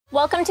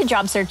Welcome to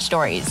Job Search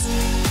Stories.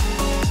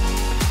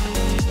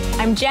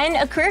 I'm Jen,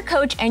 a career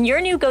coach and your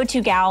new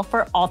go-to gal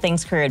for all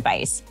things career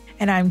advice.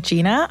 And I'm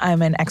Gina.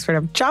 I'm an expert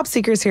of job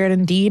seekers here at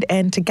Indeed.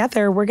 And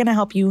together, we're going to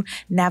help you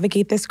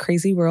navigate this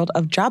crazy world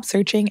of job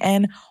searching.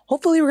 And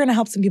hopefully, we're going to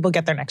help some people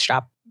get their next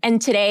job. And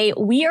today,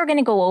 we are going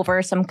to go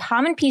over some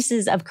common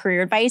pieces of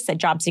career advice that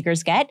job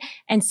seekers get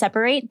and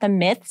separate the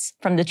myths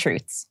from the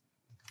truths.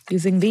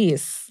 Using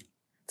these.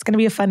 It's going to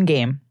be a fun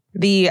game.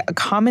 The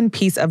common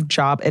piece of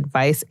job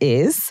advice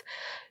is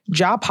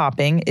job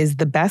hopping is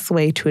the best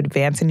way to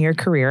advance in your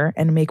career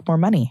and make more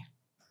money.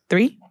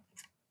 3,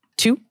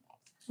 2,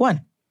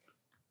 1.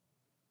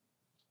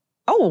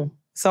 Oh,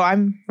 so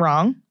I'm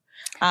wrong.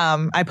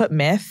 I put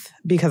myth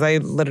because I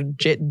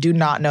legit do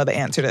not know the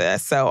answer to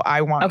this. So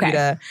I want you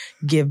to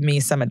give me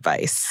some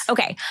advice.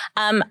 Okay.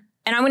 And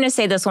I'm going to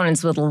say this one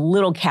is with a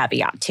little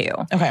caveat too.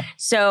 Okay.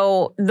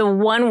 So the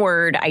one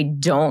word I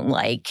don't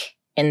like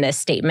in this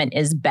statement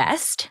is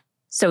best.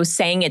 So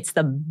saying it's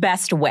the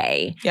best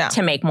way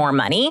to make more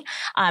money,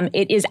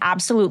 it is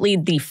absolutely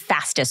the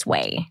fastest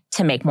way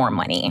to make more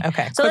money.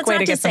 Okay. So quick way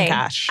to get say, some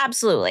cash.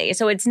 Absolutely.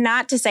 So it's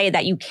not to say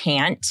that you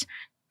can't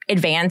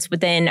advance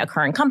within a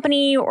current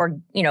company or,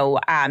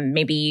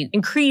 maybe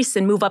increase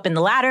and move up in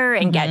the ladder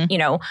and get,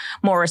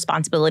 more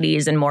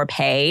responsibilities and more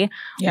pay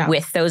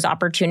with those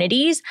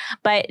opportunities.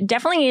 But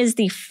definitely is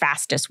the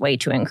fastest way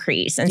to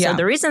increase. And so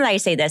the reason that I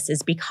say this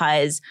is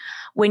because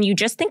when you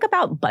just think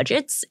about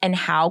budgets and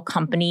how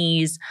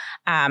companies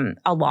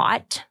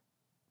allot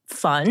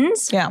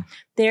funds,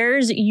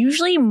 there's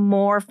usually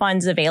more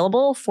funds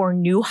available for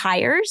new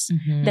hires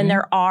than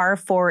there are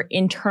for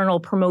internal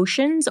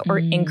promotions or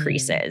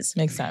increases.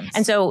 Makes sense.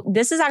 And so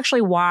this is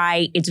actually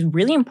why it's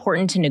really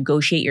important to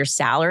negotiate your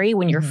salary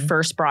when you're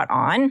first brought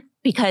on,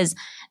 because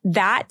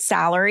that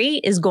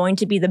salary is going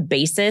to be the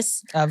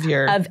basis of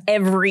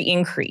every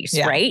increase,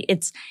 right?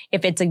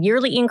 If it's a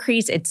yearly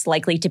increase, it's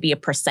likely to be a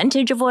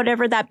percentage of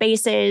whatever that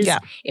base is. Yeah.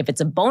 If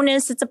it's a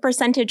bonus, it's a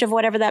percentage of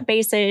whatever that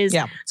base is.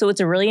 Yeah. So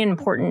it's really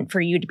important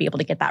for you to be able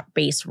to get that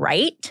base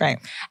right. Right.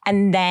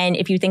 And then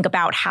if you think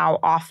about how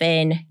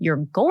often you're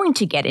going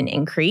to get an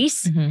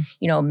increase,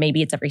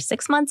 maybe it's every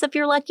 6 months if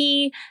you're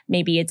lucky,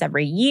 maybe it's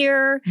every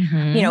year,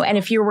 and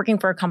if you're working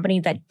for a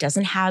company that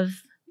doesn't have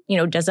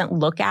doesn't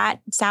look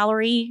at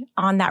salary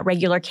on that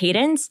regular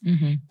cadence,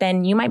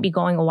 then you might be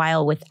going a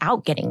while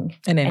without getting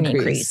an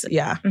increase.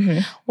 Yeah.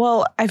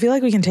 Well, I feel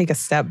like we can take a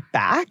step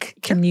back.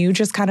 Can you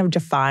just kind of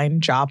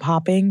define job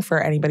hopping for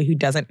anybody who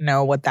doesn't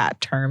know what that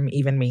term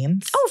even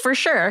means? Oh, for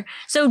sure.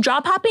 So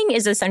job hopping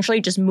is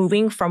essentially just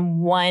moving from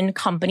one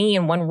company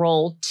and one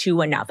role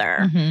to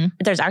another.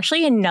 There's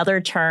actually another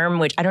term,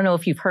 which I don't know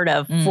if you've heard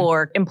of,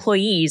 for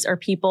employees or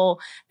people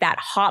that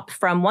hop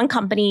from one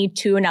company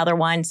to another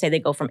one. Say they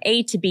go from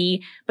A to B,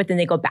 but then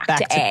they go back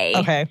to A.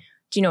 Okay.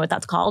 Do you know what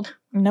that's called?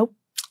 Nope.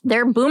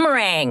 They're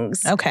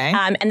boomerangs. Okay.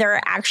 And there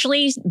are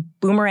actually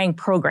boomerang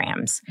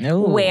programs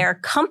where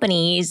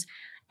companies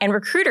and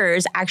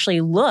recruiters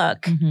actually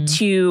look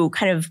to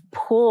kind of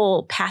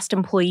pull past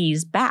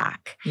employees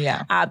back.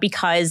 Yeah.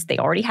 Because they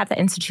already have the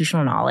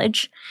institutional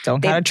knowledge.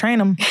 Don't gotta train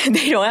them.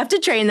 They don't have to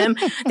train them.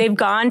 They've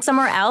gone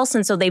somewhere else.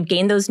 And so they've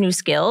gained those new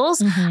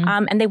skills.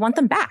 And they want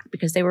them back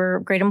because they were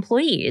great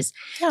employees.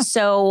 Yeah.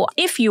 So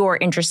if you're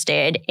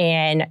interested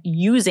in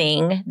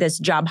using this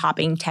job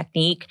hopping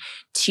technique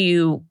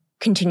to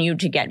continue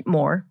to get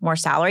more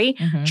salary,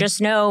 just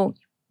know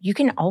you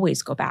can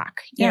always go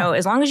back. You know,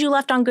 as long as you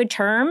left on good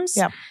terms,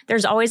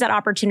 there's always that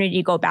opportunity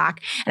to go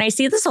back. And I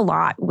see this a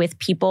lot with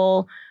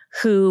people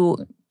who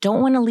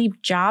don't want to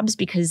leave jobs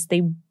because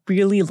they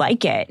really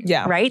like it,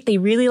 right? They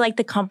really like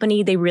the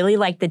company. They really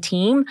like the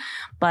team,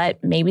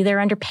 but maybe they're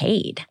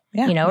underpaid,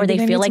 or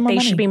they feel like they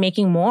should be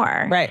making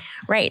more.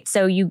 Right.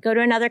 So you go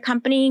to another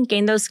company,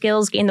 gain those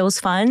skills, gain those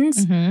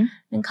funds,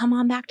 and come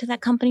on back to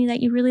that company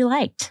that you really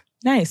liked.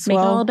 Nice. Make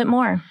a little bit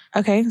more.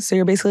 Okay. So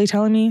you're basically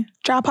telling me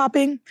job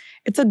hopping,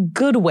 it's a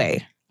good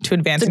way to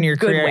advance in your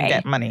career and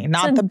get money.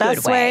 Not the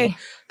best way.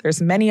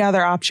 There's many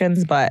other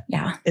options, but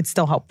it's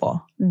still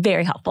helpful.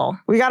 Very helpful.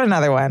 We got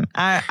another one.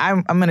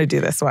 I'm going to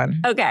do this one.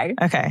 Okay.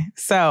 Okay.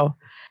 So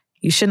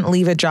you shouldn't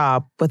leave a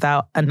job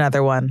without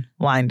another one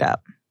lined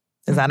up.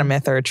 Is that a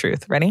myth or a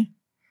truth? Ready?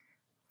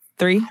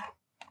 3,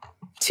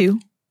 2,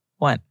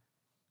 1.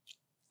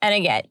 And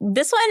again,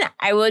 this one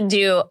I would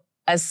do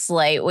a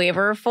slight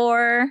waiver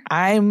for.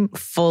 I'm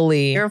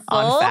fully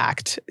on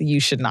fact. You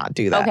should not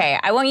do that. Okay.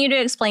 I want you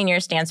to explain your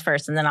stance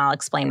first and then I'll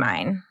explain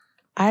mine.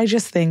 I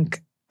just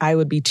think I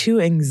would be too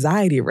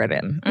anxiety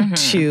ridden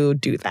to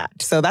do that.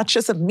 So that's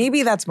just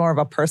maybe that's more of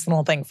a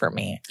personal thing for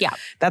me. Yeah.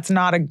 That's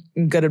not a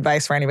good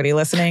advice for anybody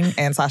listening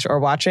and / or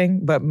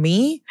watching. But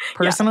me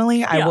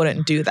personally, I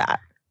wouldn't do that.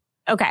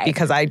 Okay.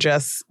 Because I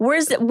just where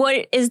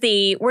does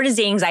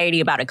the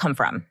anxiety about it come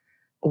from?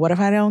 What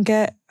if I don't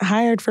get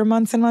hired for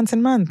months and months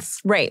and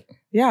months? Right.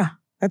 Yeah.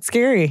 That's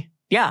scary.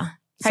 Yeah.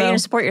 How are you going to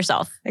support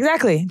yourself?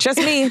 Exactly. Just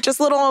me. Just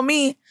little old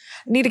me. I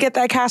need to get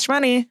that cash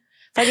money.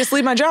 If I just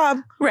leave my job,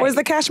 where's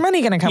the cash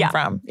money going to come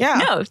from?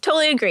 Yeah. No,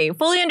 totally agree.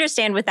 Fully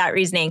understand with that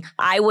reasoning.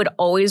 I would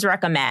always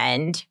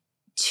recommend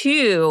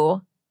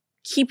to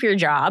keep your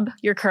job,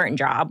 your current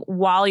job,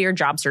 while you're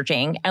job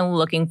searching and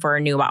looking for a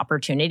new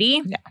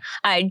opportunity. Yeah.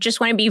 I just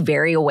want to be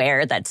very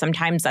aware that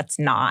sometimes that's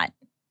not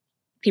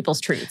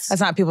people's truths.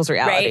 That's not people's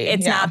reality. Right?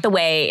 It's not the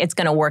way it's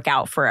going to work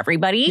out for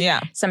everybody.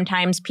 Yeah.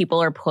 Sometimes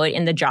people are put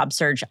in the job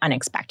search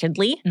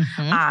unexpectedly.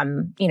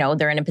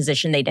 They're in a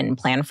position they didn't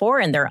plan for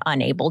and they're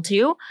unable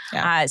to.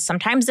 Yeah.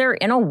 Sometimes they're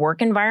in a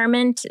work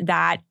environment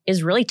that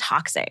is really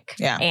toxic.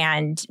 Yeah.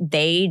 And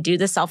they do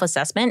the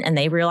self-assessment and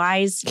they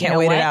realize, can't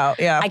wait it out.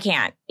 Yeah. I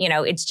can't.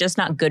 It's just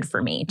not good for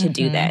me to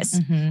do this.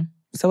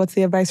 So what's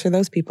the advice for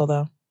those people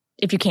though?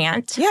 If you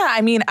can't? Yeah,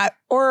 I mean,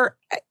 or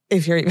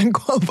if you're even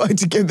qualified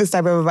to give this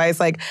type of advice,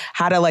 like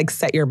how to like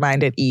set your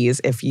mind at ease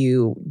if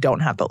you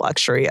don't have the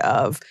luxury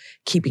of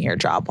keeping your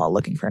job while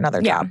looking for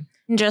another job.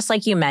 Just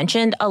like you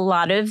mentioned, a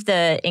lot of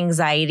the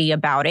anxiety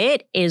about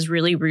it is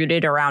really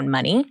rooted around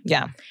money.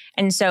 Yeah.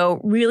 And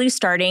so really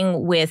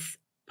starting with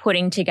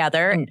putting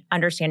together and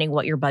understanding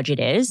what your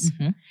budget is,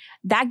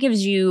 that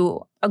gives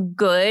you a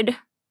good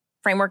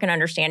framework and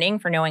understanding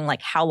for knowing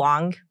like how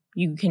long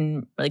you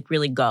can like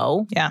really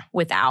go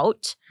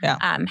without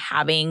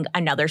having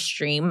another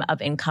stream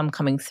of income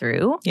coming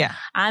through. Yeah.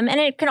 And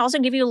it can also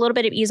give you a little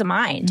bit of ease of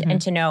mind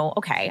and to know,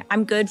 okay,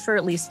 I'm good for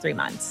at least 3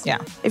 months. Yeah.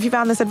 If you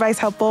found this advice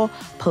helpful,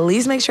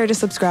 please make sure to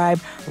subscribe,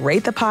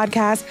 rate the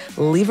podcast,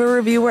 leave a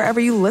review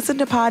wherever you listen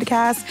to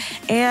podcasts,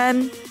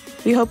 and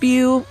we hope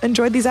you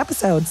enjoyed these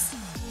episodes.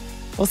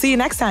 We'll see you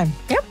next time.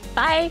 Yep.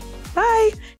 Bye. Bye.